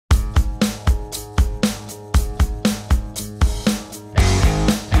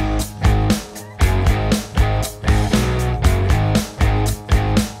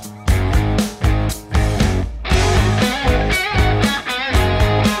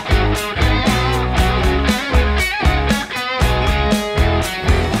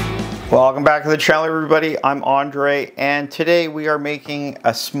Welcome back to the channel, everybody. I'm Andre, and today we are making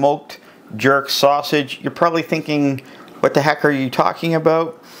a smoked jerk sausage. You're probably thinking, what the heck are you talking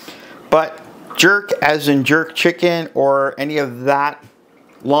about? But jerk as in jerk chicken or any of that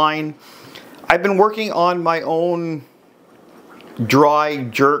line. I've been working on my own dry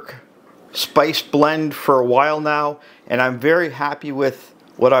jerk spice blend for a while now, and I'm very happy with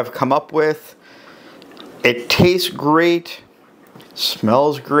what I've come up with. It tastes great.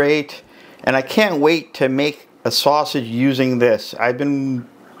 Smells great, and I can't wait to make a sausage using this. I've been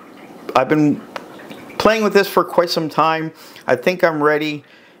playing with this for quite some time. I think I'm ready,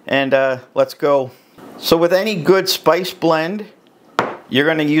 and let's go. So with any good spice blend, you're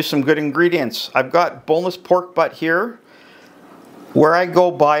going to use some good ingredients. I've got boneless pork butt here. Where I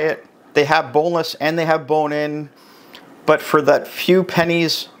go buy it, they have boneless and they have bone-in, but for that few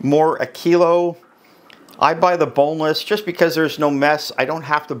pennies more a kilo, I buy the boneless just because there's no mess. I don't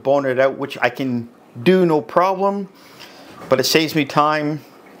have to bone it out, which I can do no problem, but it saves me time.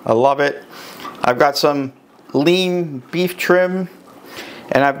 I love it. I've got some lean beef trim,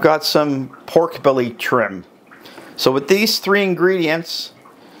 and I've got some pork belly trim. So with these three ingredients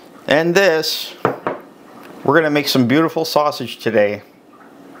and this, we're gonna make some beautiful sausage today.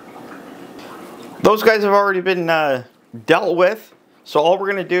 Those guys have already been dealt with. So all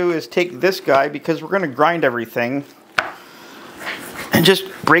we're going to do is take this guy, because we're going to grind everything, and just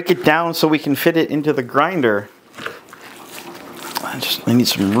break it down so we can fit it into the grinder. I need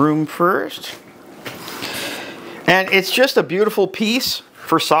some room first. And it's just a beautiful piece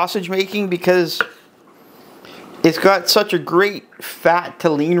for sausage making because it's got such a great fat to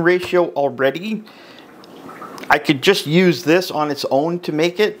lean ratio already. I could just use this on its own to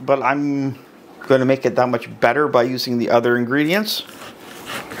make it, but I'm going to make it that much better by using the other ingredients.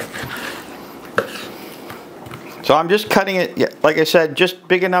 So I'm just cutting it, yeah, like I said, just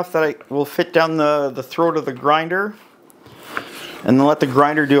big enough that I will fit down the throat of the grinder, and then let the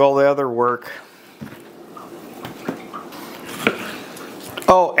grinder do all the other work.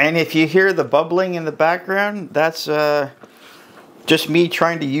 Oh, and if you hear the bubbling in the background, that's just me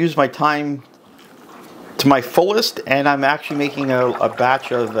trying to use my time to my fullest, and I'm actually making a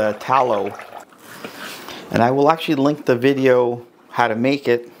batch of tallow. And I will actually link the video how to make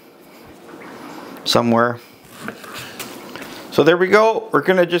it somewhere. So there we go. We're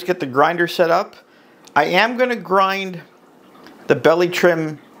going to just get the grinder set up. I am going to grind the belly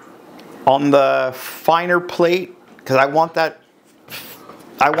trim on the finer plate because I want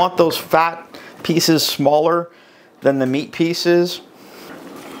those fat pieces smaller than the meat pieces.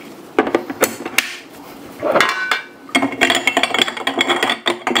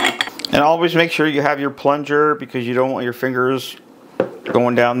 And always make sure you have your plunger because you don't want your fingers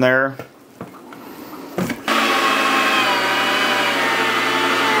going down there.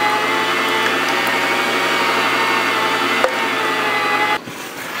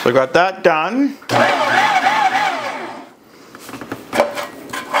 So I got that done.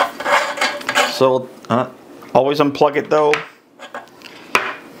 So always unplug it though.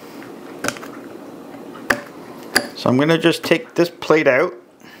 So I'm going to just take this plate out.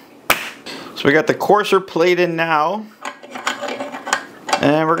 So we got the coarser plate in now,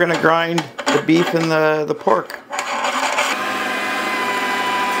 and we're going to grind the beef and the pork.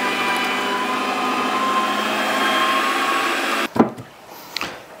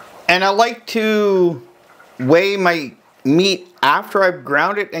 And I like to weigh my meat after I've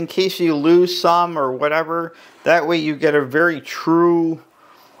ground it in case you lose some or whatever. That way you get a very true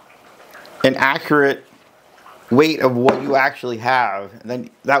and accurate weight of what you actually have, and then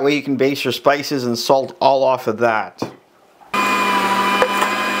that way you can base your spices and salt all off of that.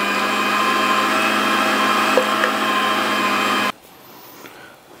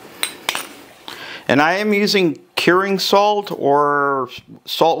 And I am using curing salt or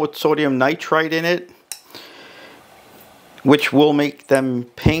salt with sodium nitrite in it, which will make them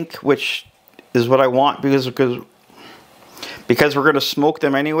pink, which is what I want because we're going to smoke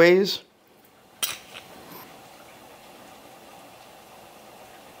them anyways.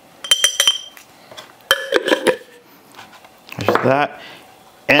 That,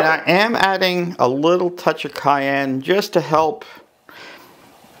 and I am adding a little touch of cayenne just to help,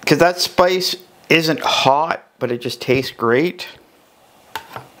 because that spice isn't hot, but it just tastes great.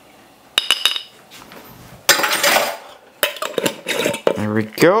 There we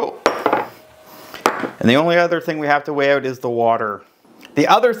go. And the only other thing we have to weigh out is the water. The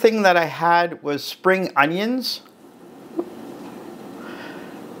other thing that I had was spring onions.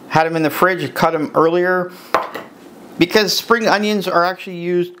 Had them in the fridge, cut them earlier. Because spring onions are actually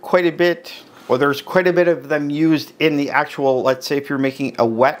used quite a bit, or there's quite a bit of them used in the actual, let's say if you're making a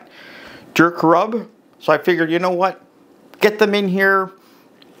wet jerk rub. So I figured, you know what? Get them in here,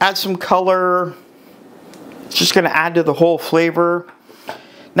 add some color. It's just going to add to the whole flavor.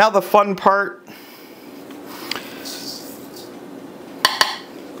 Now the fun part.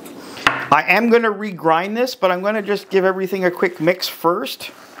 I am going to regrind this, but I'm going to just give everything a quick mix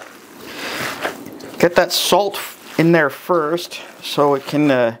first. Get that salt in there first so it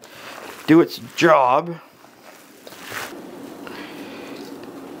can do its job.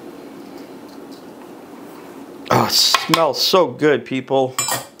 Oh, it smells so good, people.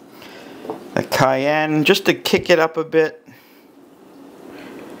 The cayenne, just to kick it up a bit.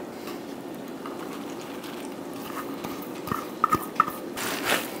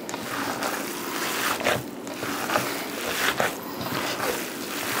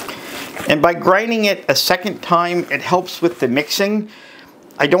 And by grinding it a second time, it helps with the mixing.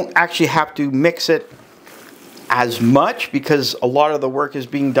 I don't actually have to mix it as much because a lot of the work is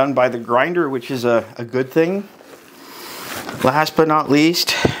being done by the grinder, which is a good thing. Last but not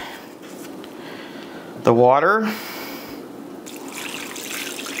least, the water.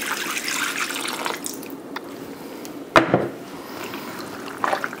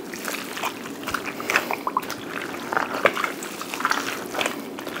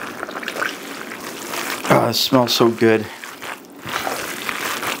 Oh, it smells so good.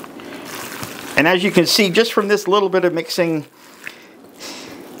 And as you can see, just from this little bit of mixing,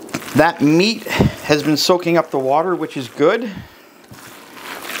 that meat has been soaking up the water, which is good.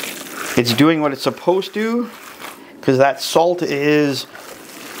 It's doing what it's supposed to, because that salt is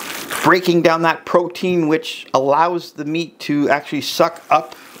breaking down that protein, which allows the meat to actually suck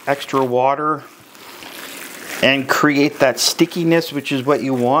up extra water and create that stickiness, which is what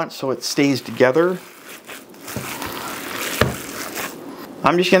you want, so it stays together.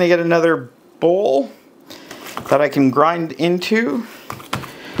 I'm just going to get another bowl that I can grind into,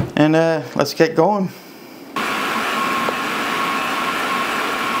 and let's get going.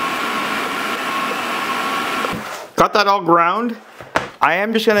 Got that all ground. I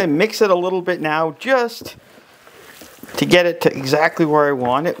am just going to mix it a little bit now, just to get it to exactly where I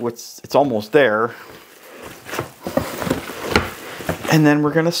want it. It's almost there. And then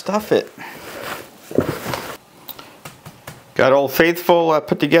we're going to stuff it. Got Old Faithful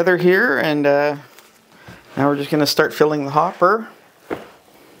put together here, and now we're just going to start filling the hopper.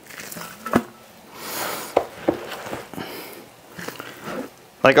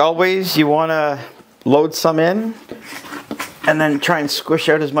 Like always, you want to load some in and then try and squish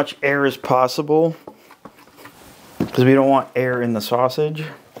out as much air as possible, because we don't want air in the sausage.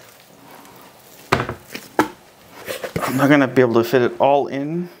 I'm not going to be able to fit it all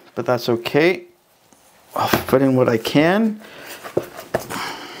in, but that's okay. I'll put in what I can.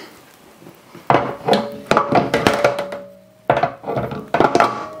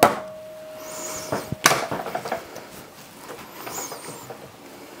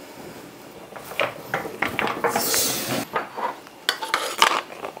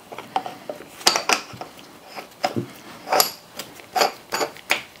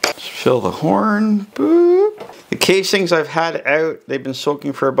 Fill the horn. Boop. The casings I've had out, they've been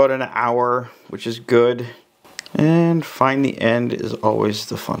soaking for about an hour, which is good. And find the end is always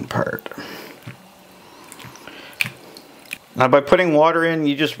the fun part. Now by putting water in,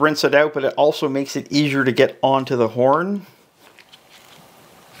 you just rinse it out, but it also makes it easier to get onto the horn.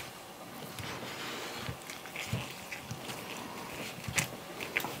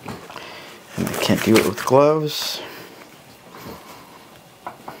 And I can't do it with gloves.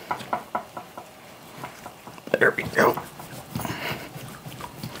 There we go.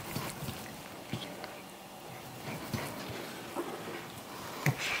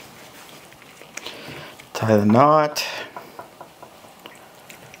 Tie the knot.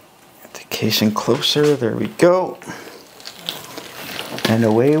 Get the casing closer. There we go. And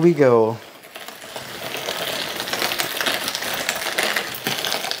away we go.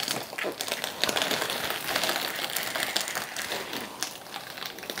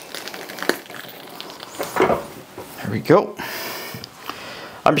 There we go.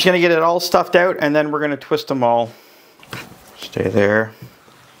 I'm just going to get it all stuffed out, and then we're going to twist them all. Stay there.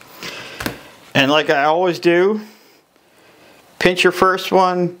 And like I always do, pinch your first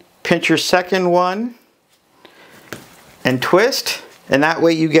one, pinch your second one, and twist. And that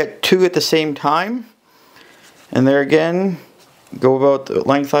way you get two at the same time. And there again, go about the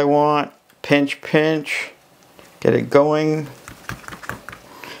length I want, pinch, pinch, get it going.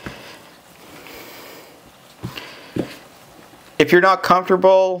 If you're not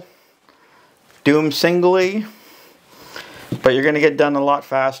comfortable, do them singly, but you're going to get done a lot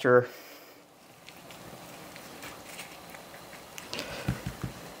faster.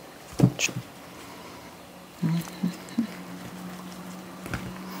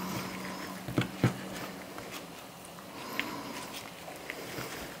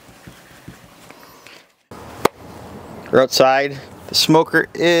 We're outside. The smoker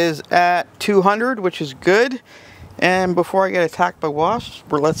is at 200, which is good. And before I get attacked by wasps,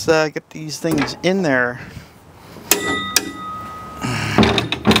 let's get these things in there.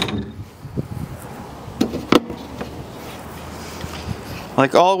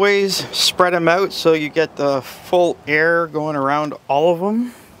 Like always, spread them out so you get the full air going around all of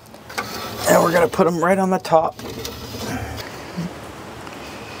them. And we're gonna put them right on the top.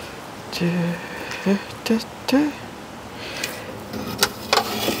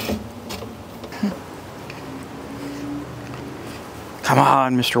 Come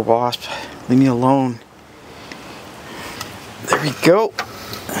on, Mr. Wasp, leave me alone. There we go,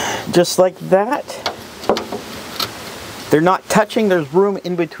 just like that. They're not touching, there's room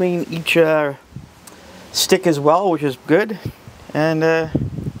in between each stick as well, which is good. And now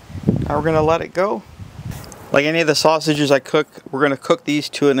we're gonna let it go. Like any of the sausages I cook, we're gonna cook these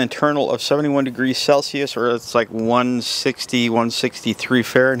to an internal of 71 degrees Celsius, or it's like 160, 163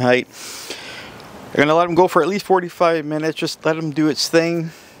 Fahrenheit. We're gonna let them go for at least 45 minutes, just let them do its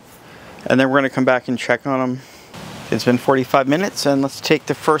thing. And then we're gonna come back and check on them. It's been 45 minutes and let's take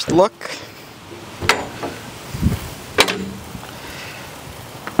the first look.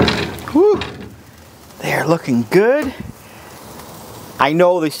 Whew. They're looking good. I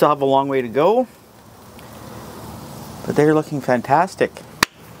know they still have a long way to go, but they're looking fantastic.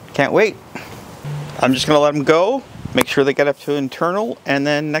 Can't wait. I'm just gonna let them go, make sure they get up to internal, and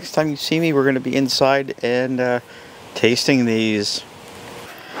then next time you see me, we're gonna be inside and tasting these.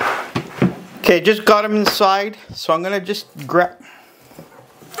 Okay, just got them inside, so I'm just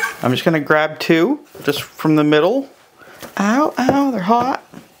gonna grab two, just from the middle. Ow, ow, they're hot.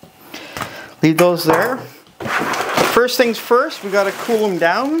 Leave those there. First things first, we gotta cool them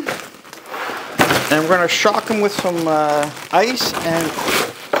down. And we're gonna shock them with some ice and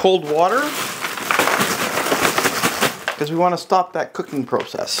cold water, because we wanna stop that cooking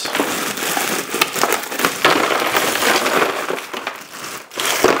process.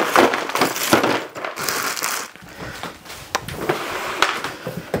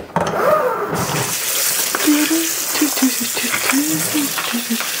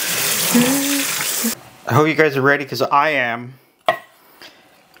 I hope you guys are ready, because I am.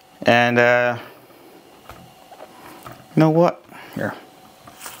 And you know what? Here.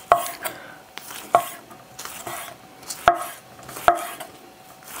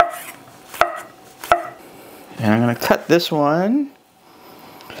 And I'm going to cut this one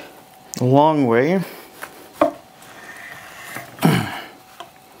a long way. Oh,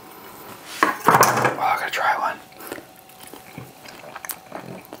 I gotta try one.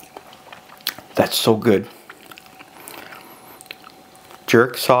 That's so good.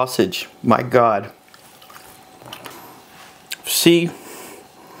 Jerk sausage, my God. See,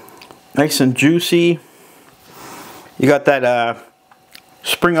 nice and juicy. You got that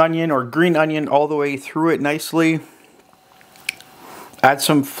spring onion or green onion all the way through it nicely. Add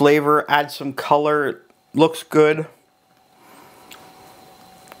some flavor, add some color. It looks good.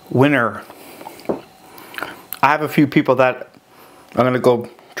 Winner. I have a few people that I'm gonna go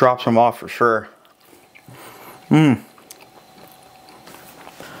drop some off for sure.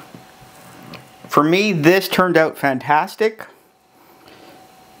 For me, this turned out fantastic.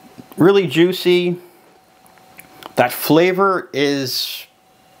 Really juicy. That flavor is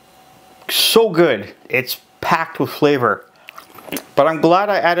so good. It's packed with flavor. But I'm glad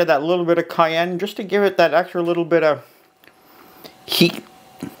I added that little bit of cayenne just to give it that extra little bit of heat.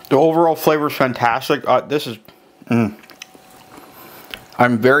 The overall flavor is fantastic. This is...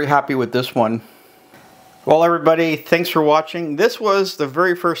 I'm very happy with this one. Well, everybody, thanks for watching. This was the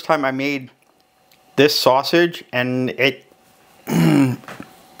very first time I made this sausage, and it...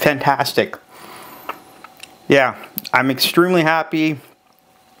 fantastic. Yeah, I'm extremely happy.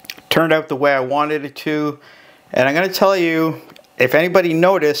 Turned out the way I wanted it to. And I'm going to tell you, if anybody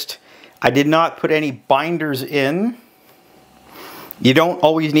noticed, I did not put any binders in. You don't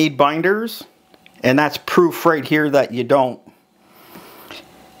always need binders, and that's proof right here that you don't.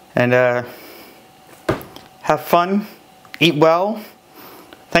 And have fun, eat well.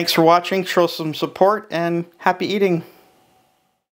 Thanks for watching, show some support, and happy eating.